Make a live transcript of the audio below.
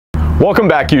Welcome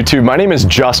back, YouTube. My name is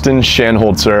Justin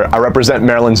Shanholzer. I represent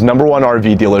Maryland's #1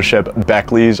 RV dealership,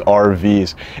 Beckley's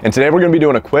RVs. And today we're going to be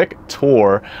doing a quick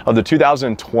tour of the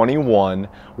 2021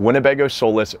 Winnebago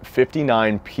Solis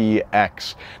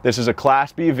 59PX. This is a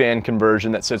Class B van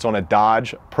conversion that sits on a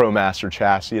Dodge ProMaster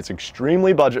chassis. It's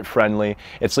extremely budget friendly.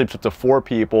 It sleeps up to 4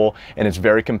 people and it's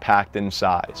very compact in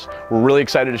size. We're really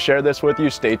excited to share this with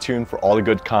you. Stay tuned for all the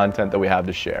good content that we have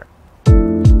to share.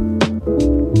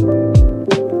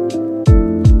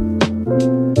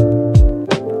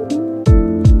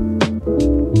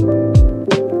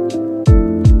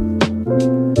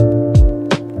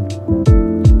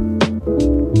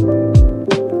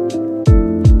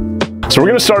 So we're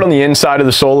going to start on the inside of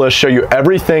the Solis, show you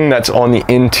everything that's on the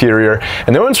interior,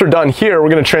 and then once we're done here, we're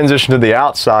going to transition to the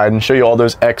outside and show you all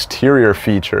those exterior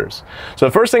features. So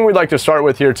the first thing we'd like to start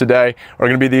with here today are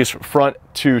going to be these front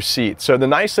 2 seats. So the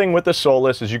nice thing with the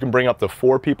Solis is you can bring up to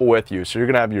 4 people with you. So you're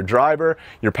going to have your driver,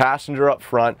 your passenger up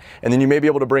front, and then you may be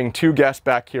able to bring 2 guests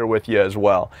back here with you as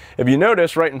well. If you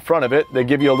notice right in front of it, they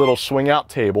give you a little swing out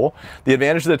table. The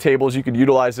advantage of the table is you could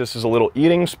utilize this as a little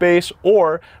eating space,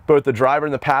 or both the driver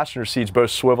and the passenger seats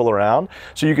both swivel around.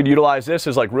 So you could utilize this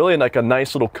as really like a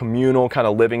nice little communal kind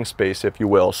of living space, if you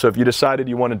will. So if you decided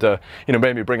you wanted to,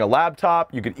 maybe bring a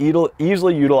laptop, you could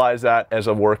easily utilize that as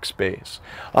a workspace.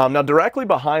 Now directly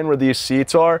behind where these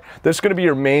seats are, this is going to be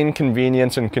your main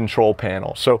convenience and control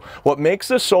panel. So what makes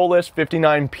the Solis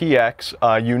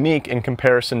 59PX unique in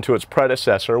comparison to its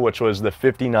predecessor, which was the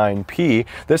 59P,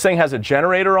 this thing has a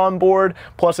generator on board,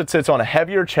 plus it sits on a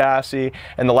heavier chassis,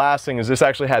 and the last thing is this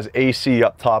actually has AC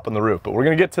up top on the roof, but we're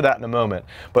going to get to that in a moment.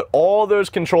 But all those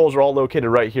controls are all located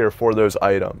right here for those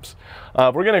items.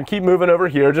 We're going to keep moving over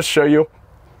here, just show you.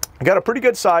 I got a pretty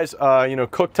good size,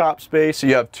 cooktop space. So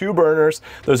you have 2 burners.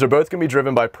 Those are both going to be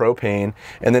driven by propane.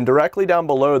 And then directly down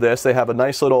below this, they have a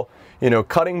nice little,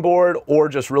 cutting board, or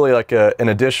just really like an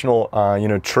additional,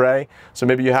 tray. So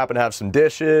maybe you happen to have some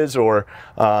dishes or,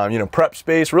 prep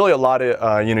space. Really a lot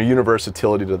of,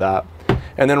 universality to that.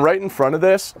 And then right in front of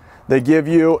this, they give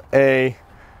you a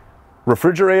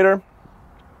refrigerator.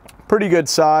 Pretty good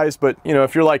size, but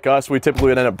if you're like us, we typically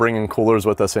would end up bringing coolers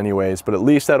with us anyways, but at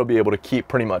least that'll be able to keep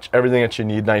pretty much everything that you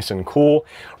need nice and cool.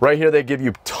 Right here they give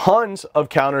you tons of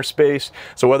counter space,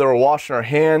 so whether we're washing our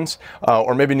hands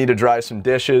or maybe need to dry some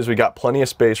dishes, we got plenty of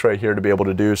space right here to be able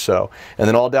to do so. And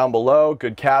then all down below,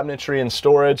 good cabinetry and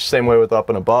storage, same way with up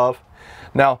and above.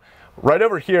 Now right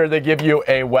over here, they give you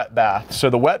a wet bath. So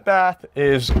the wet bath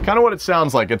is kind of what it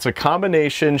sounds like. It's a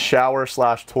combination shower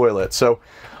 / toilet. So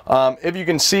if you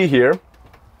can see here,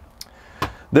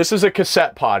 this is a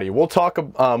cassette potty. We'll talk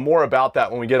more about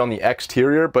that when we get on the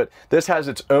exterior, but this has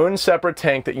its own separate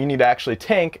tank that you need to actually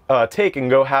take and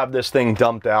go have this thing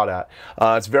dumped out at.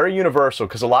 It's very universal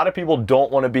because a lot of people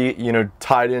don't want to be,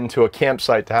 tied into a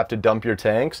campsite to have to dump your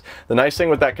tanks. The nice thing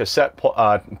with that cassette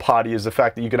potty is the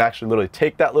fact that you can actually literally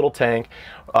take that little tank,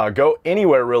 go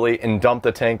anywhere really and dump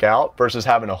the tank out versus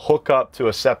having to hook up to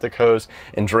a septic hose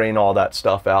and drain all that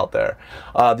stuff out there.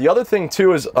 The other thing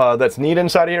too is that's neat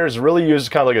inside here is really used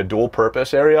kind of like a dual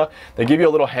purpose area. They give you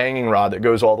a little hanging rod that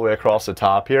goes all the way across the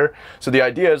top here. So the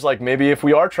idea is maybe if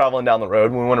we are traveling down the road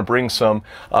and we want to bring some,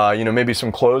 maybe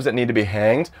some clothes that need to be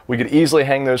hanged, we could easily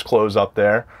hang those clothes up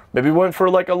there. Maybe we went for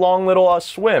a long little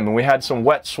swim and we had some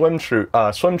wet swim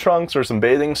trunks or some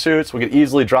bathing suits. We could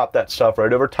easily drop that stuff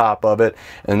right over top of it,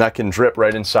 and that can drip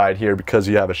right inside here because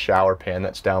you have a shower pan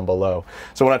that's down below.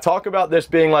 So when I talk about this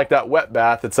being like that wet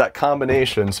bath, it's that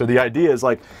combination. So the idea is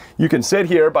you can sit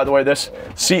here. By the way, this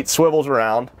seat swivels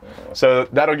around, so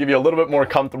that'll give you a little bit more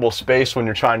comfortable space when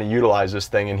you're trying to utilize this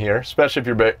thing in here, especially if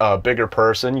you're a bigger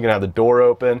person. You can have the door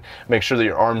open, make sure that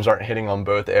your arms aren't hitting on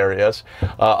both areas.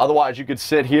 Otherwise, you could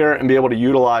sit here and be able to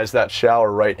utilize that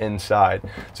shower right inside.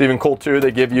 It's even cool too, they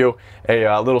give you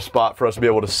a little spot for us to be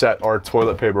able to set our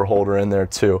toilet paper holder in there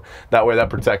too. That way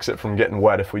that protects it from getting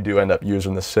wet if we do end up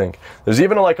using the sink. There's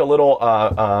even a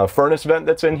little furnace vent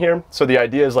that's in here. So the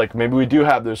idea is maybe we do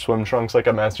have those swim trunks like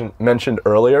I mentioned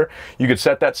earlier. You could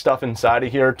set that stuff inside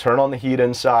of here, turn on the heat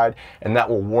inside, and that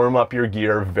will warm up your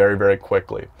gear very, very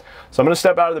quickly. So I'm going to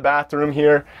step out of the bathroom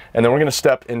here, and then we're going to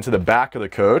step into the back of the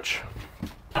coach.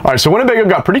 All right, so Winnebago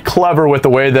got pretty clever with the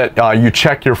way that you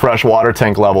check your fresh water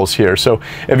tank levels here. So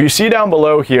if you see down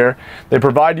below here, they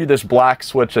provide you this black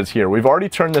switch that's here. We've already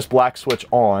turned this black switch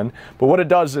on, but what it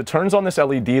does is it turns on this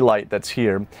LED light that's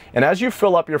here. And as you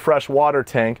fill up your fresh water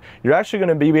tank, you're actually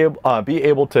going to be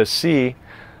able to see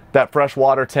that fresh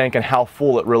water tank and how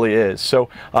full it really is. So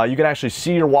you can actually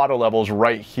see your water levels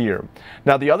right here.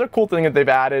 Now the other cool thing that they've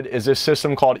added is this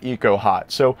system called Eco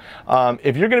Hot. So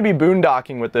if you're going to be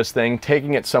boondocking with this thing,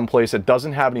 taking it someplace that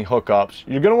doesn't have any hookups,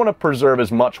 you're going to want to preserve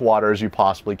as much water as you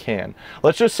possibly can.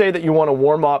 Let's just say that you want to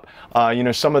warm up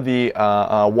some of the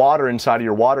water inside of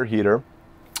your water heater.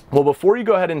 Well, before you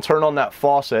go ahead and turn on that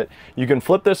faucet, you can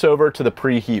flip this over to the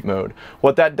preheat mode.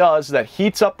 What that does is that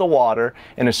heats up the water,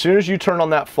 and as soon as you turn on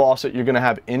that faucet, you're going to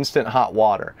have instant hot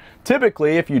water.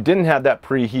 Typically, if you didn't have that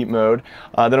preheat mode,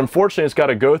 then unfortunately it's got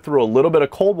to go through a little bit of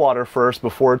cold water first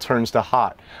before it turns to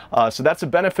hot. So that's a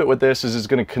benefit with this, is it's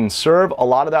going to conserve a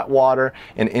lot of that water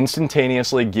and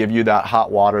instantaneously give you that hot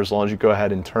water as long as you go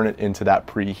ahead and turn it into that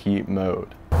preheat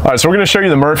mode. All right, so we're going to show you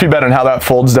the Murphy bed and how that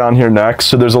folds down here next.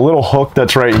 So there's a little hook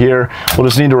that's right here. We'll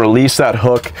just need to release that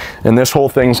hook, and this whole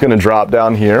thing's going to drop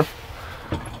down here.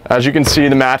 As you can see,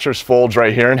 the mattress folds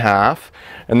right here in half,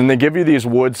 and then they give you these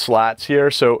wood slats here.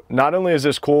 So not only is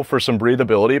this cool for some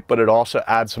breathability, but it also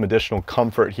adds some additional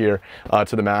comfort here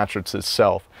to the mattress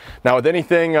itself. Now with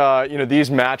anything, these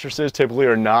mattresses typically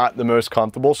are not the most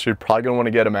comfortable, so you're probably going to want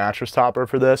to get a mattress topper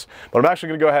for this. But I'm actually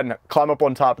going to go ahead and climb up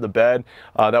on top of the bed.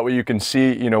 That way you can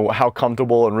see, how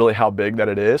comfortable and really how big that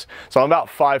it is. So I'm about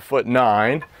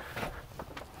 5'9".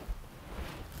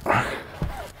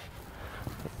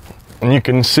 And you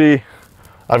can see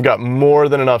I've got more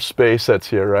than enough space that's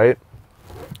here, right?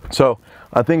 So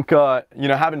I think,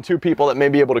 having two people that may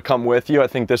be able to come with you, I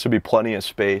think this would be plenty of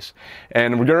space.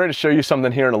 And we're going to show you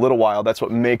something here in a little while. That's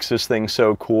what makes this thing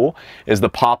so cool, is the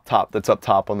pop top that's up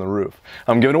top on the roof.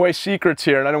 I'm giving away secrets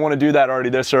here, and I don't want to do that already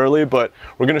this early, but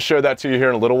we're going to show that to you here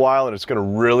in a little while, and it's going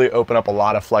to really open up a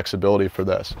lot of flexibility for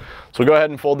this. So we'll go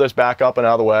ahead and fold this back up and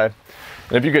out of the way.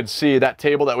 And if you could see that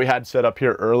table that we had set up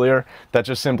here earlier, that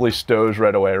just simply stows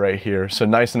right away right here. So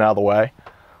nice and out of the way.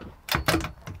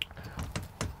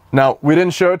 Now, we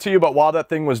didn't show it to you, but while that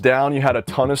thing was down, you had a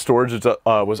ton of storage that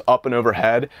was up and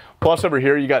overhead. Plus over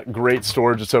here, you got great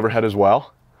storage that's overhead as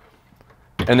well.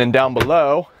 And then down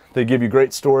below, they give you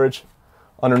great storage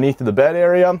underneath the bed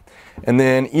area. And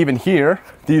then even here,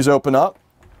 these open up.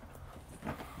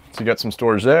 So you got some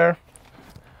storage there.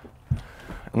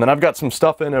 And then I've got some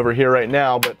stuff in over here right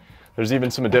now, but there's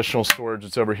even some additional storage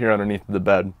that's over here underneath the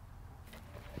bed.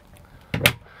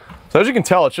 So as you can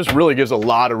tell, it just really gives a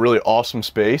lot of really awesome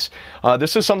space.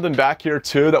 This is something back here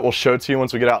too that we'll show to you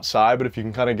once we get outside, but if you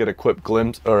can kind of get a quick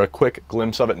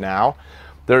glimpse of it now.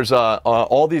 There's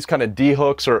all these kind of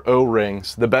D-hooks or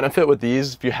O-rings. The benefit with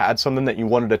these, if you had something that you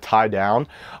wanted to tie down,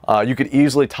 you could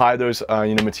easily tie those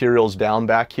materials down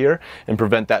back here and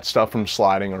prevent that stuff from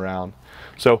sliding around.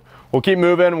 So we'll keep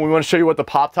moving. We want to show you what the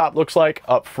pop top looks like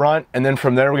up front, and then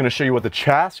from there we're going to show you what the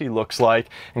chassis looks like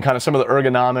and kind of some of the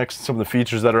ergonomics, some of the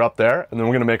features that are up there, and then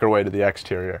we're going to make our way to the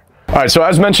exterior. All right, so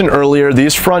as mentioned earlier,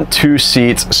 these front two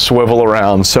seats swivel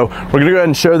around. So we're going to go ahead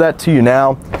and show that to you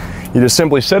now. You just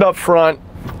simply sit up front,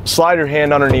 slide your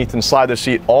hand underneath and slide the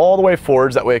seat all the way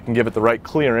forwards. That way it can give it the right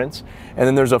clearance. And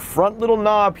then there's a front little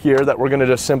knob here that we're going to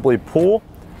just simply pull,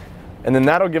 and then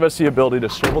that'll give us the ability to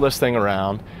swivel this thing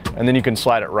around, and then you can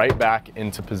slide it right back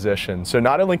into position. So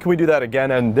not only can we do that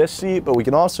again on this seat, but we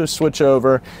can also switch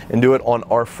over and do it on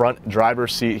our front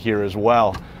driver's seat here as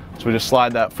well. So we just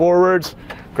slide that forwards,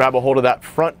 grab a hold of that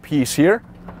front piece here,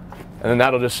 and then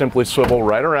that'll just simply swivel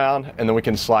right around, and then we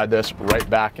can slide this right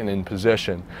back and in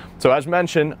position. So as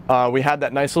mentioned, we had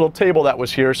that nice little table that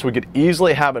was here, so we could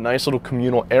easily have a nice little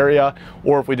communal area,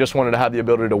 or if we just wanted to have the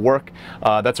ability to work,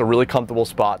 that's a really comfortable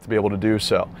spot to be able to do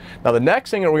so. Now the next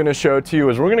thing that we're going to show to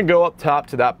you is we're going to go up top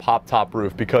to that pop top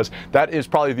roof, because that is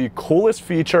probably the coolest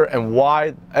feature and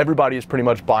why everybody is pretty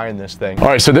much buying this thing. All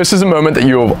right, so this is a moment that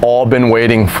you have all been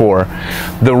waiting for.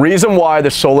 The reason why the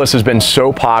Solis has been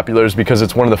so popular is because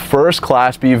it's one of the first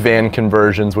Class B van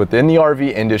conversions within the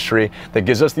RV industry that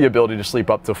gives us the ability to sleep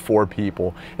up to 4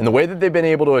 people. And the way that they've been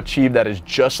able to achieve that is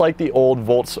just like the old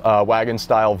Volkswagen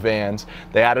style vans.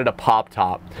 They added a pop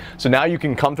top. So now you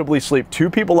can comfortably sleep 2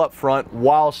 people up front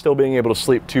while still being able to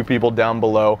sleep 2 people down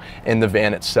below in the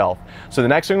van itself. So the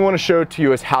next thing we want to show to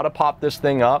you is how to pop this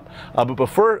thing up.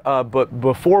 But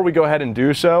before we go ahead and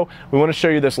do so, we want to show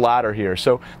you this ladder here.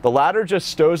 So the ladder just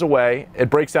stows away. It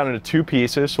breaks down into 2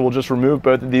 pieces. So we'll just remove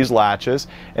both of these latches,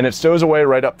 and it stows away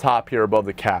right up top here above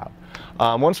the cab.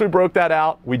 Once we broke that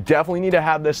out, we definitely need to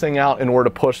have this thing out in order to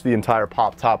push the entire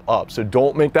pop top up. So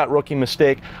don't make that rookie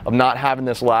mistake of not having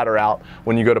this ladder out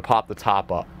when you go to pop the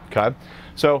top up, okay?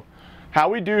 So how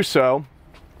we do so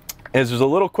is there's a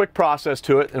little quick process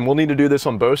to it, and we'll need to do this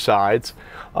on both sides.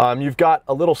 You've got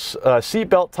a little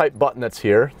seatbelt type button that's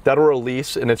here. That'll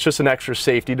release, and it's just an extra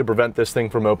safety to prevent this thing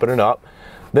from opening up.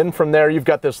 Then from there, you've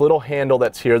got this little handle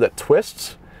that's here that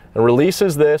twists and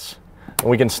releases this, and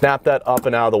we can snap that up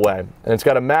and out of the way. And it's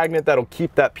got a magnet that'll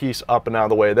keep that piece up and out of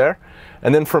the way there.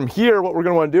 And then from here, what we're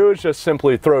gonna wanna do is just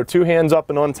simply throw 2 hands up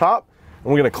and on top,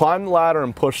 and we're gonna climb the ladder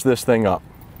and push this thing up.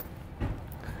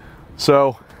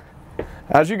 So,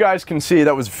 as you guys can see,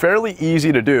 that was fairly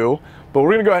easy to do, but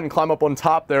we're gonna go ahead and climb up on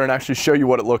top there and actually show you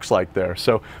what it looks like there.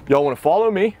 So, if y'all wanna follow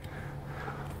me.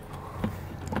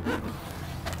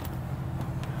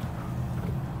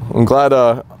 I'm glad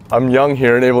I'm young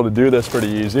here and able to do this pretty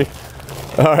easy.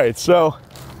 All right, so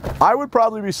I would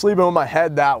probably be sleeping with my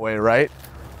head that way, right?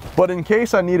 But in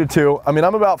case I needed to, I mean,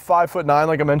 I'm about 5'9",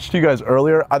 like I mentioned to you guys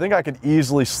earlier. I think I could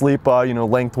easily sleep, you know,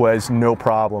 lengthways, no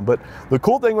problem. But the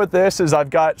cool thing with this is I've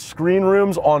got screen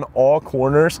rooms on all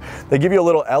corners. They give you a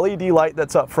little LED light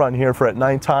that's up front here for at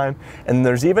nighttime. And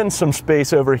there's even some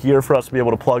space over here for us to be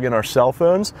able to plug in our cell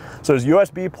phones. So there's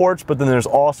USB ports, but then there's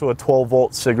also a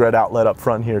 12-volt cigarette outlet up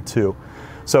front here too.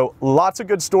 So lots of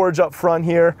good storage up front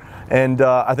here, and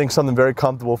I think something very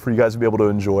comfortable for you guys to be able to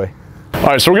enjoy. All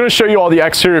right, so we're going to show you all the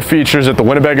exterior features that the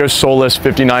Winnebago Solis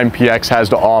 59PX has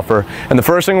to offer. And the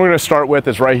first thing we're going to start with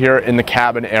is right here in the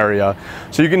cabin area.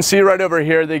 So you can see right over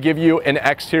here, they give you an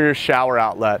exterior shower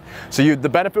outlet. So the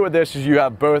benefit with this is you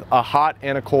have both a hot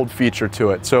and a cold feature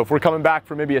to it. So if we're coming back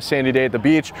from maybe a sandy day at the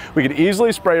beach, we could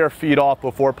easily spray our feet off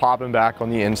before popping back on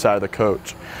the inside of the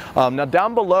coach. Now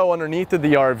down below underneath of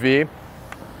the RV,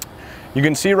 you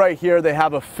can see right here they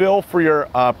have a fill for your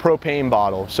propane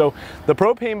bottle. So the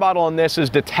propane bottle on this is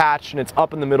detached and it's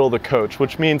up in the middle of the coach,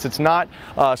 which means it's not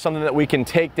something that we can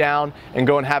take down and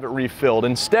go and have it refilled.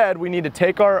 Instead, we need to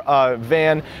take our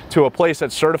van to a place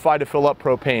that's certified to fill up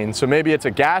propane. So maybe it's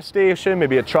a gas station,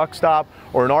 maybe a truck stop,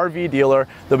 or an RV dealer.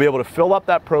 They'll be able to fill up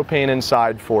that propane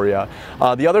inside for you.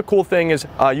 The other cool thing is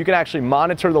you can actually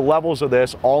monitor the levels of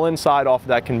this all inside off of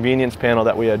that convenience panel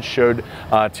that we had showed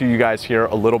to you guys here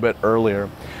a little bit earlier.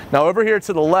 Now over here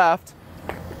to the left,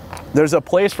 there's a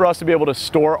place for us to be able to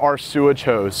store our sewage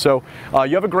hose. So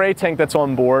you have a gray tank that's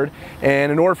on board,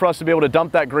 and in order for us to be able to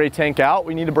dump that gray tank out,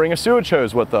 we need to bring a sewage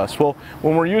hose with us. Well,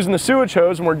 when we're using the sewage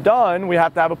hose and we're done, we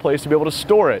have to have a place to be able to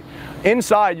store it.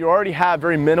 Inside, you already have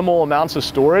very minimal amounts of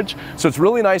storage, so it's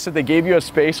really nice that they gave you a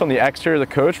space on the exterior of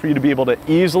the coach for you to be able to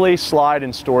easily slide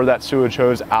and store that sewage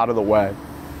hose out of the way.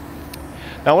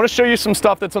 Now I want to show you some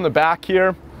stuff that's on the back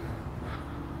here.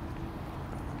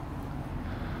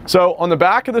 So on the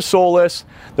back of the Solis,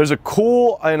 there's a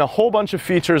cool and a whole bunch of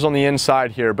features on the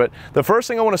inside here, but the first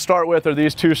thing I want to start with are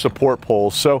these 2 support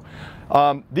poles. So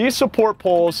these support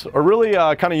poles are really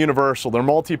kind of universal. They're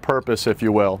multi-purpose, if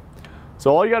you will. So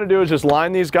all you got to do is just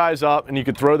line these guys up, and you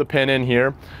could throw the pin in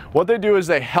here. What they do is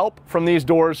they help from these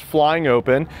doors flying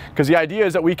open, because the idea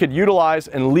is that we could utilize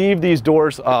and leave these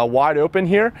doors wide open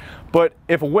here. But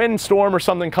if a windstorm or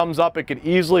something comes up, it could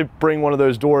easily bring one of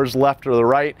those doors left or the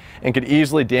right and could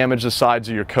easily damage the sides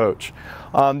of your coach.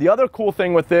 The other cool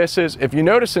thing with this is, if you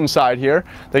notice inside here,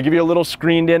 they give you a little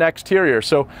screened in exterior.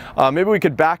 So maybe we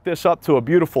could back this up to a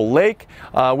beautiful lake.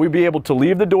 We'd be able to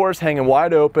leave the doors hanging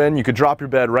wide open. You could drop your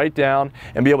bed right down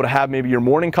and be able to have maybe your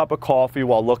morning cup of coffee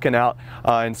while looking out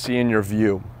and seeing your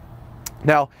view.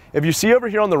 Now, if you see over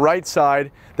here on the right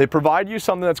side, they provide you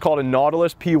something that's called a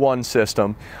Nautilus P1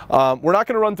 system. We're not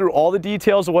going to run through all the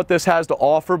details of what this has to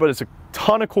offer, but it's a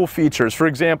ton of cool features. For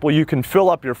example, you can fill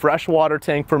up your fresh water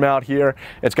tank from out here.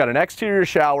 It's got an exterior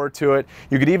shower to it.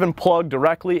 You could even plug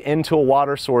directly into a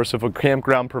water source if a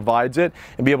campground provides it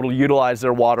and be able to utilize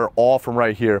their water all from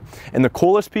right here. And the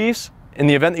coolest piece, in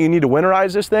the event that you need to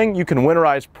winterize this thing, you can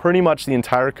winterize pretty much the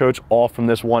entire coach all from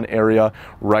this one area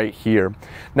right here.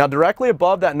 Now directly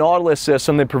above that Nautilus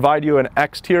system, they provide you an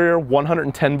exterior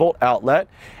 110-volt outlet,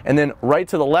 and then right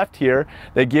to the left here,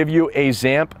 they give you a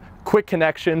ZAMP quick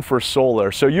connection for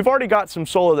solar. So you've already got some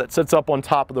solar that sits up on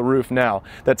top of the roof now,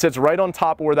 that sits right on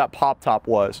top of where that pop top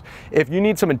was. If you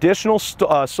need some additional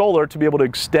solar to be able to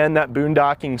extend that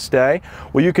boondocking stay,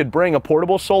 well, you could bring a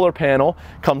portable solar panel,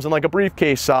 comes in like a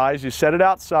briefcase size, you set it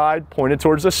outside, point it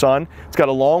towards the sun, it's got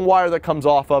a long wire that comes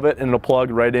off of it, and it'll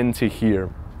plug right into here.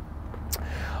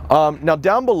 Now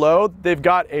down below, they've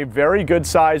got a very good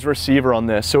size receiver on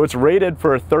this. So it's rated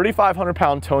for a 3,500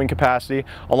 pound towing capacity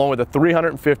along with a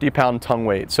 350 pound tongue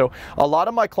weight. So a lot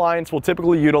of my clients will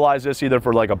typically utilize this either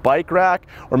for like a bike rack,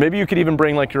 or maybe you could even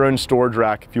bring like your own storage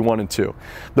rack if you wanted to.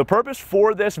 The purpose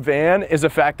for this van is the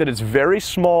fact that it's very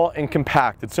small and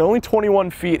compact. It's only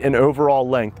 21 feet in overall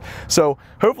length. So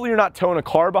hopefully you're not towing a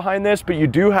car behind this, but you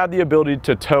do have the ability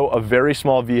to tow a very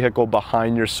small vehicle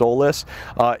behind your Solis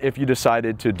if you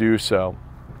decided to do so.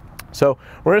 So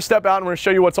we're going to step out and we're going to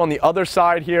show you what's on the other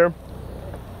side here.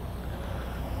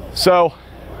 So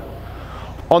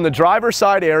On the driver's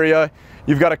side area,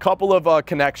 you've got a couple of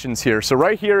connections here. So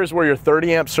right here is where your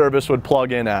 30 amp service would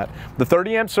plug in at. The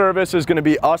 30 amp service is going to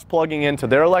be us plugging into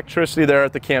their electricity there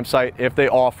at the campsite if they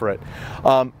offer it.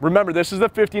 Remember, this is the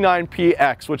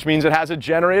 59PX, which means it has a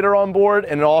generator on board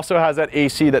and it also has that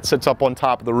AC that sits up on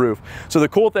top of the roof. So the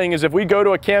cool thing is if we go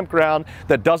to a campground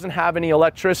that doesn't have any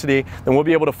electricity, then we'll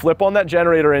be able to flip on that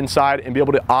generator inside and be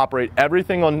able to operate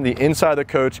everything on the inside of the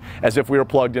coach as if we were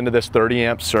plugged into this 30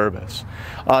 amp service.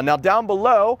 Now down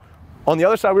below, on the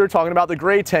other side, we were talking about the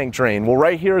gray tank drain. Well,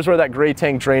 right here is where that gray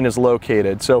tank drain is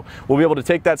located. So we'll be able to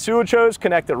take that sewage hose,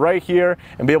 connect it right here,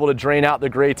 and be able to drain out the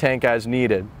gray tank as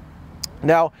needed.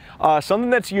 Now,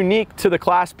 something that's unique to the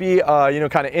Class B,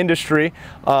 kind of industry,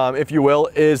 if you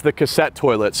will, is the cassette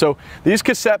toilet. So these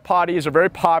cassette potties are very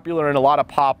popular in a lot of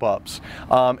pop-ups.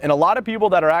 And a lot of people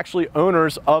that are actually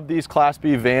owners of these Class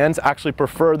B vans actually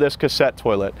prefer this cassette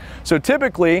toilet. So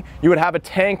typically, you would have a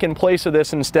tank in place of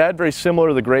this instead, very similar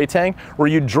to the gray tank, where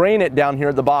you drain it down here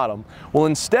at the bottom. Well,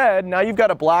 instead, now you've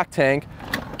got a black tank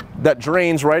that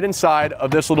drains right inside of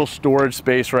this little storage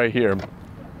space right here.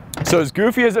 So as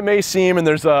goofy as it may seem, and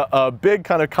there's a big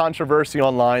kind of controversy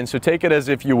online, so take it as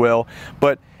if you will,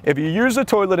 but if you use the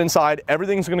toilet inside,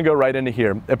 everything's going to go right into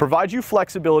here. It provides you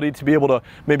flexibility to be able to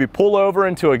maybe pull over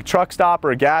into a truck stop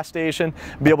or a gas station,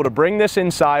 be able to bring this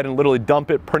inside and literally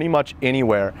dump it pretty much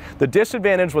anywhere. The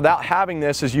disadvantage without having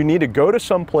this is you need to go to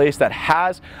some place that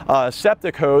has a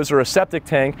septic hose or a septic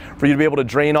tank for you to be able to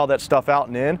drain all that stuff out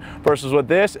and in, versus with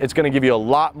this, it's going to give you a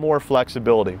lot more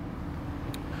flexibility.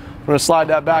 I'm going to slide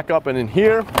that back up and in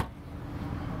here.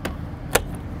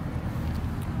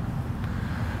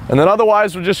 And then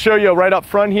otherwise, we'll just show you right up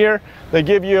front here. They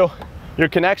give you your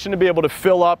connection to be able to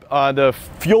fill up the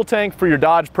fuel tank for your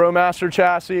Dodge ProMaster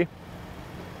chassis.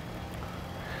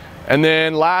 And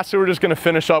then lastly, we're just going to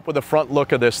finish up with the front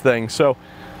look of this thing. So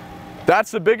that's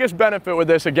the biggest benefit with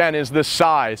this, again, is the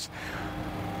size.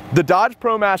 The Dodge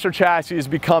ProMaster chassis has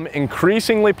become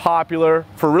increasingly popular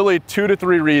for really 2 to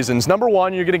 3 reasons. Number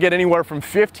one, you're going to get anywhere from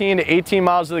 15 to 18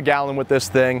 miles to the gallon with this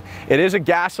thing. It is a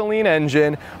gasoline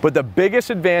engine, but the biggest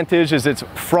advantage is its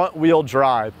front wheel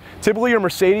drive. Typically your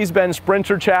Mercedes-Benz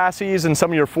Sprinter chassis and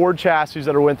some of your Ford chassis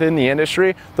that are within the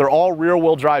industry, they're all rear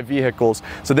wheel drive vehicles.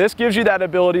 So this gives you that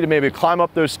ability to maybe climb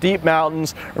up those steep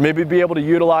mountains, or maybe be able to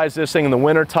utilize this thing in the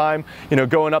winter time,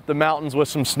 going up the mountains with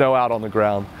some snow out on the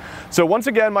ground. So once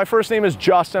again, my first name is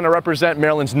Justin. I represent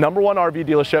Maryland's #1 RV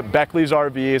dealership, Beckley's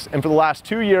RVs, and for the last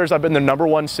 2 years, I've been the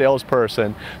 #1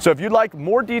 salesperson. So if you'd like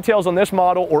more details on this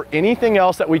model or anything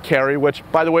else that we carry, which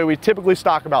by the way, we typically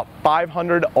stock about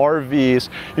 500 RVs,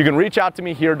 you can reach out to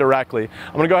me here directly.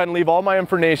 I'm gonna go ahead and leave all my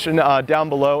information down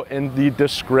below in the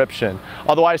description.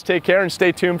 Otherwise, take care and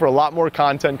stay tuned for a lot more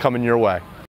content coming your way.